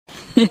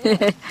You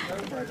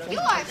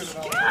are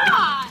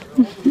strong!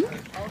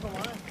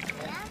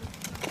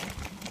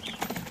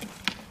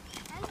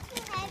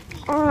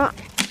 Want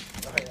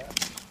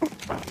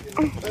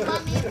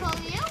me to pull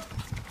you?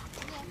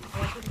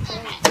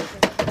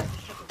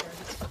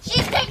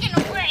 She's taking a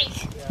break.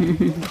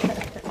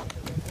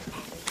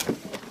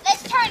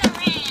 Let's turn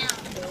around.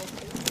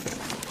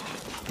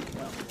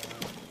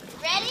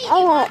 Ready? You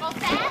want to go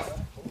fast?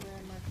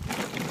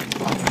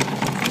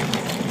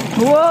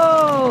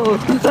 Whoa!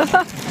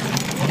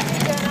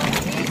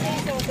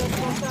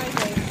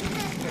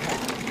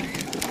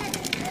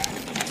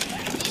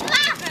 She's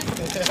laughing.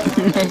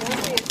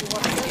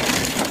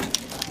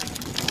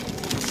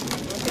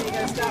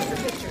 Stop for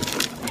pictures.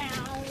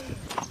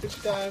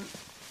 Picture time.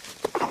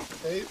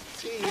 Hey,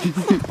 cheese.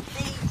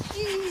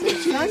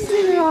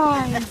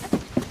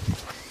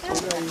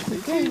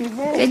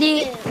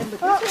 Sadie.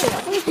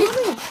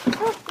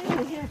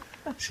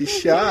 She's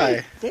shy.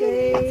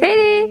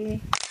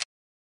 Sadie.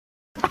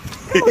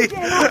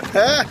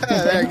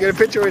 There, get a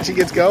picture when she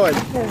gets going.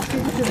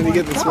 When you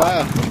get the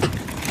smile.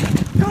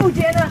 Go,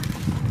 Jenna.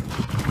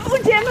 Go,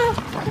 Jenna.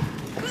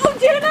 Go,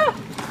 Jenna.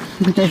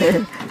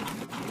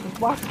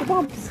 Watch the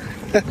bumps.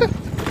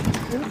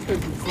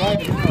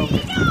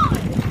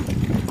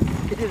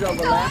 It is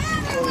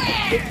overlapping.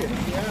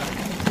 Yeah.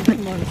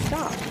 Come on,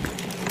 stop.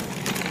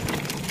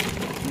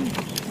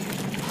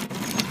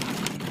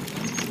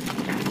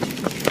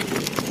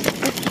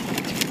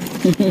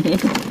 And then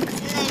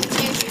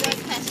there's your red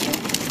custard.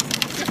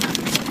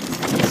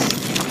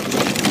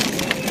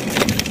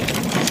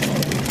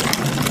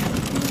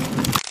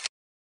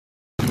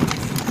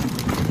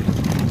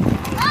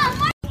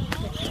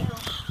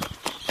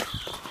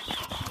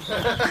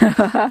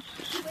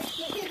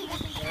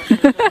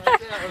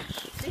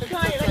 She's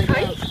flying a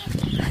kite.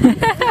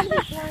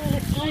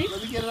 Let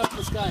me get it up in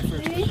the sky first,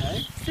 okay?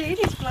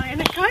 Sadie's flying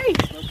a kite.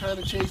 Don't try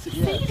to chase it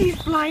yet.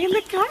 Sadie's flying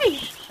the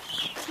kite.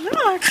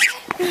 Look.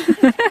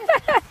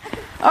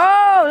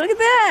 Oh, look at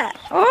that!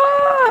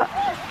 Oh!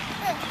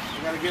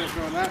 You gotta get it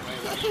going that way.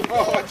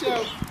 Oh, watch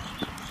out!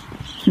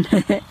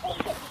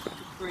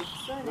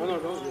 No,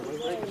 don't do it.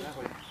 Right that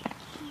way.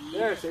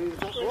 There, see?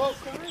 Whoa!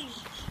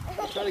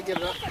 Try to get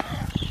it up.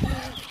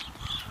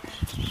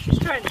 She's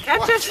trying to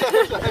catch it.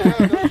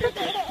 Don't kick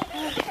it.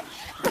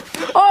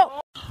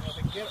 Oh! If I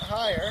can get it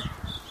higher.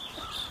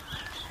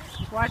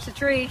 Watch the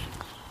tree.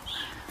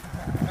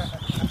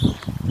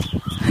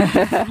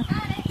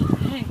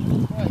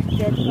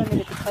 Daddy's going to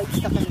get the kite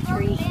stuck in the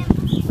tree.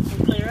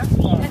 Clear up.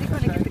 Daddy's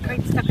going to get the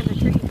kite stuck in the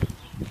tree.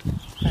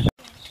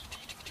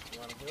 You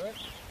want to do it?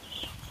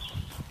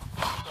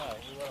 Yeah,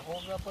 you want to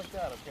hold it up like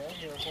that, okay?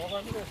 Here, hold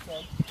on to this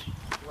then.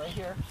 Right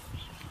here.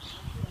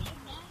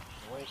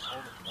 Wait,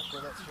 hold it. Up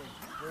there, that string.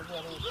 Where's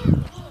that other string?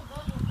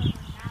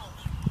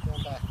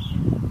 Going back.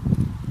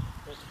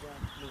 Push it down.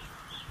 Move.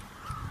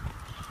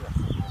 Yeah.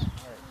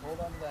 Alright, hold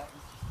on to that.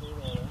 Stay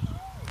there.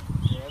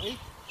 You ready?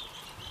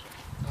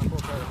 I'm going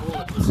to try to hold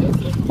it to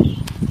safety.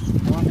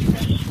 One,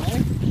 okay?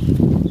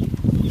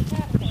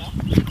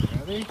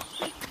 Ready?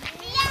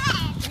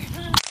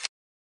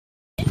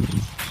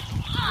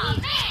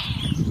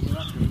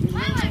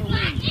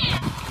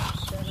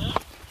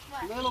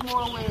 A little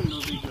more wind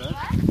will be good.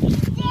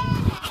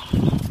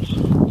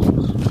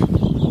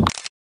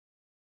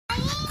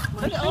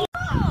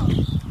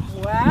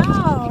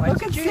 Wow,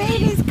 look at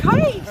Sadie's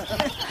kite.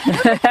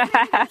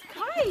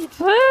 Kite.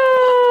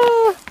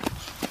 Woo!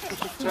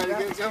 Try to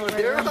get it going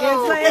here.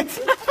 Yes,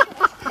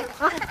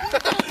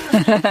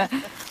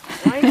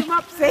 wind him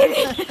up,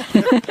 Sadie.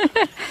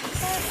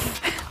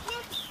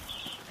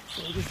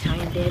 Sadie's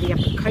tying Daddy up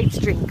a kite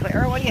string.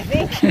 Clara, what do you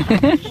think? Yeah.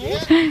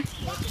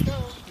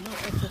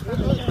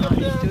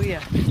 Do you?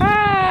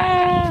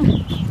 Ah!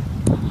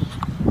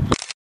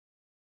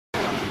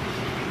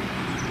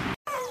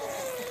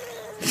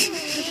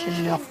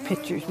 Enough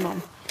pictures,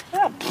 Mom. See,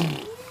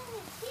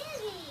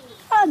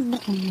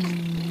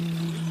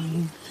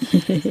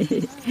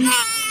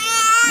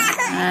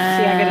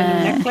 I got a new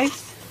necklace.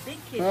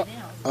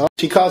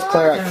 She calls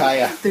Clara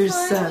Kaya. There's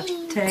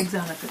tags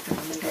on it that they're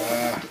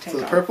going to So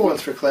the purple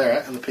one's for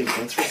Clara and the pink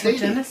one's for Sadie.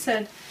 Jenna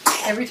said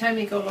every time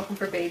you go looking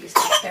for baby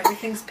stuff,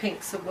 everything's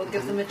pink, so we'll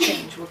give them a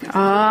change. We'll give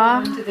them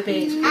one to the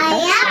baby.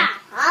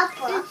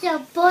 It's a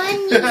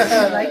bunny. You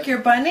like your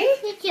bunny?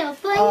 It's a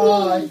bunny.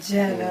 Oh,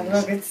 Jenna,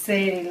 look at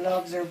Sadie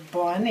loves her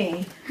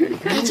bunny.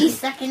 And she's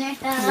sucking her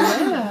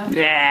thumb.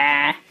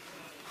 네.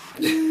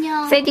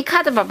 No. 세디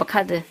카드 봐봐,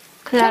 카드.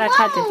 클라라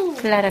카드.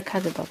 클라라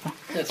카드 봐봐.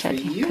 That's for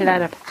저기, you.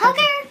 클라라. Hug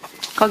her.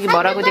 거기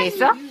뭐라고 돼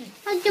있어?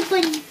 Hug the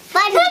bunny.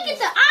 Look at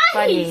the eyes.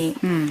 빨리.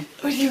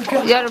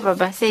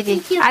 열어봐봐,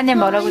 세디. 안에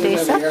뭐라고 돼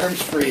Have 있어? your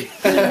arms free.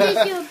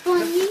 It's your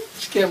bunny.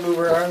 She can't move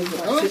her arms.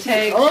 Oh,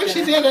 tag.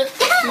 she did it.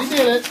 She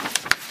did it.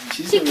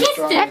 She's She gonna be kissed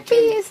strong. it. Happy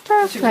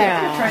Easter Trying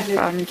Clara to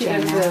from get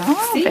Jenna. him to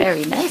Oh, see.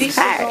 very Feet nice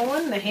were card.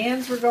 going, the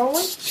hands were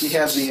going. She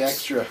had the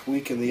extra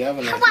week in the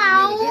oven. I think Wow.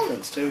 it made a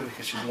difference too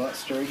because she's a lot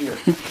sturdier.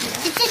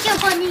 It's your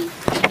bunny.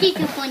 It's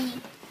your bunny.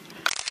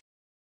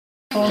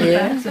 Hold it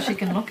back so she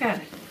can look at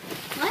it.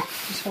 What?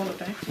 Just hold it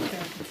back so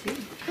Sarah can see.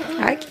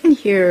 I can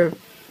hear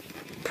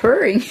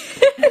purring.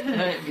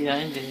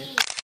 Behind it.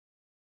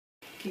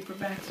 Keep her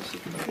back so she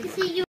can see.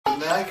 See you.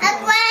 Now A you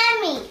can-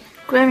 Grammy.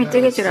 꾸야미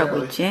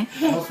뜨개질하고 있지.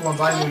 Most of the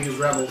ones I knew used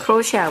Rebels.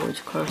 크로셰 하고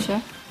있지,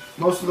 크로셰.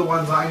 Most of the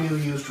ones I knew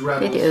used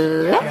Rebels. Did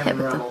you? Canon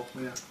Rebel.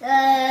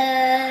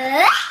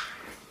 Yeah.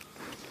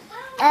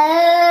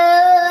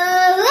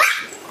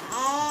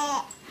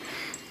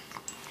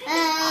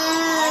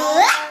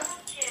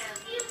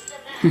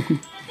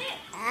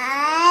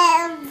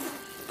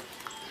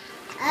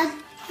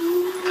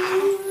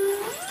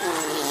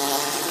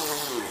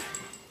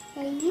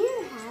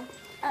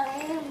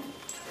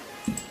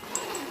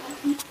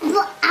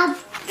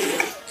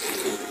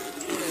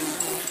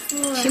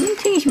 힘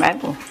튀기지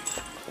말고.